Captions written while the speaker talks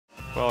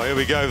Well, here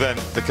we go then.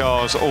 The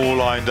cars all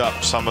lined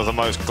up. Some of the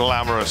most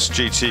glamorous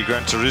GT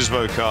Gran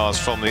Turismo cars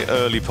from the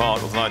early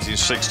part of the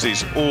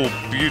 1960s.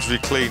 All beautifully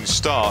clean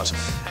start.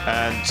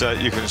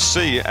 And you can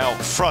see out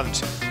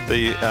front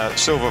the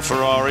silver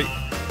Ferrari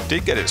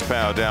did get its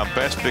power down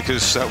best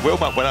because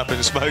Wilmot went up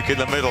in smoke in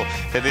the middle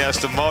in the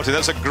Aston Martin.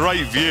 That's a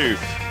great view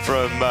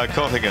from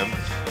Cottingham.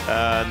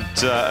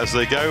 And as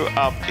they go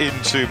up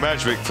into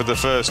Madgwick for the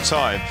first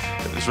time,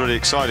 it was really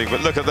exciting.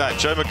 But look at that,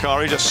 Joe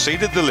Macari just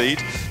ceded the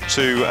lead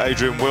to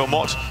Adrian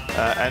Wilmot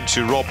and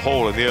to Rob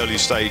Hall in the early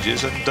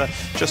stages, and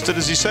just did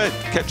as he said,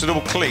 kept it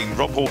all clean.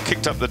 Rob Hall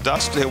kicked up the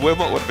dust,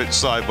 Wilmot went a bit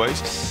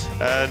sideways,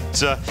 and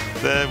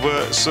there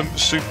were some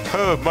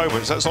superb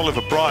moments. That's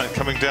Oliver Bryant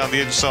coming down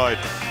the inside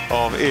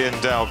of Ian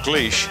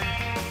Dalgleish.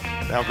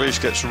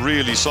 Dalgleish gets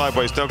really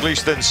sideways.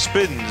 Dalgleish then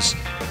spins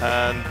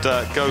and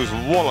goes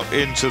wallop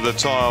into the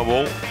tyre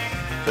wall.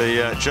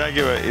 The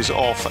Jaguar is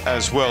off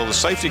as well. The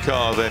safety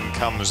car then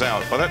comes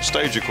out. By that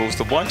stage, of course,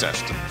 the white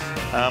Aston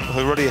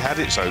had already had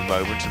its own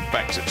moment and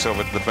backed itself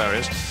into the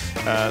barriers.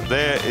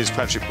 There is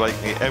Patrick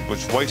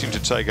Blakeney-Edwards waiting to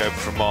take over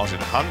from Martin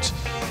Hunt.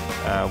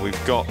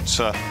 We've got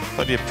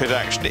plenty of pit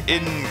action.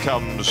 In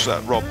comes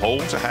Rob Hall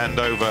to hand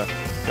over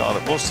the car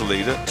that was the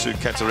leader to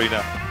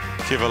Katerina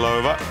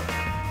Kivalova.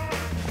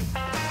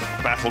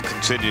 Battle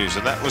continues,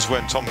 and that was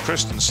when Tom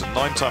Christensen,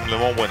 9-time Le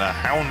Mans winner,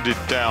 hounded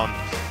down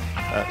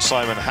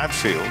Simon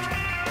Hadfield,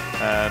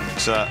 and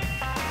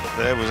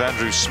there was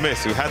Andrew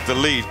Smith who had the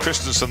lead.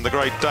 Christensen, the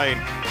Great Dane,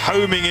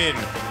 homing in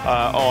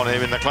on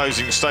him in the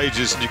closing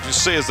stages, and you can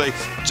see as they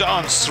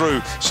dance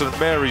through St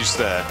Mary's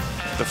there,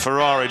 the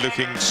Ferrari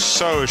looking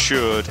so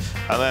assured,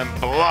 and then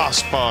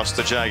blast past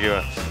the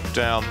Jaguar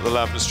down the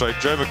Lavender Straight.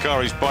 Joe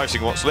Macari's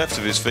biting what's left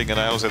of his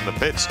fingernails in the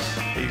pits.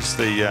 He's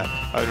the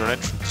owner and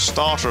entrant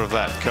starter of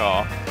that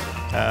car.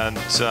 And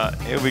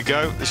here we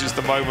go. This is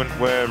the moment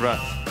where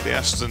the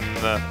Aston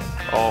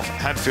of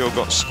Hadfield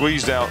got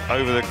squeezed out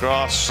over the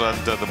grass, and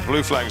the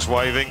blue flag's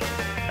waving,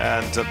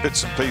 and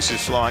bits and pieces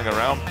flying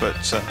around, but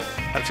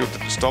Hadfield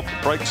didn't stop. The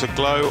brakes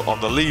aglow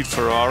on the lead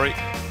Ferrari.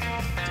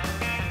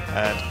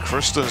 And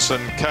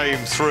Christensen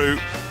came through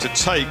to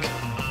take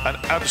an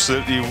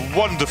absolutely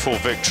wonderful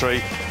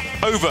victory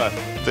over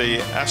the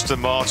Aston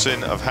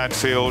Martin of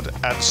Hadfield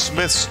and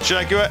Smith's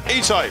Jaguar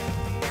E-Type.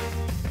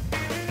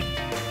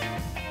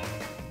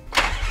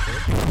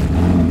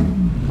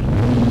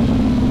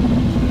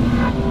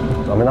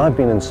 I mean, I've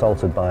been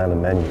insulted by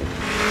Alan Menu.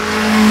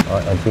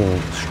 I've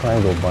been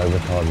strangled by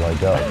Ricardo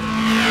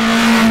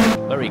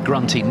Rydell. Very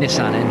grunty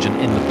Nissan engine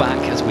in the back,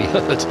 as we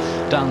heard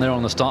down there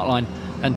on the start line.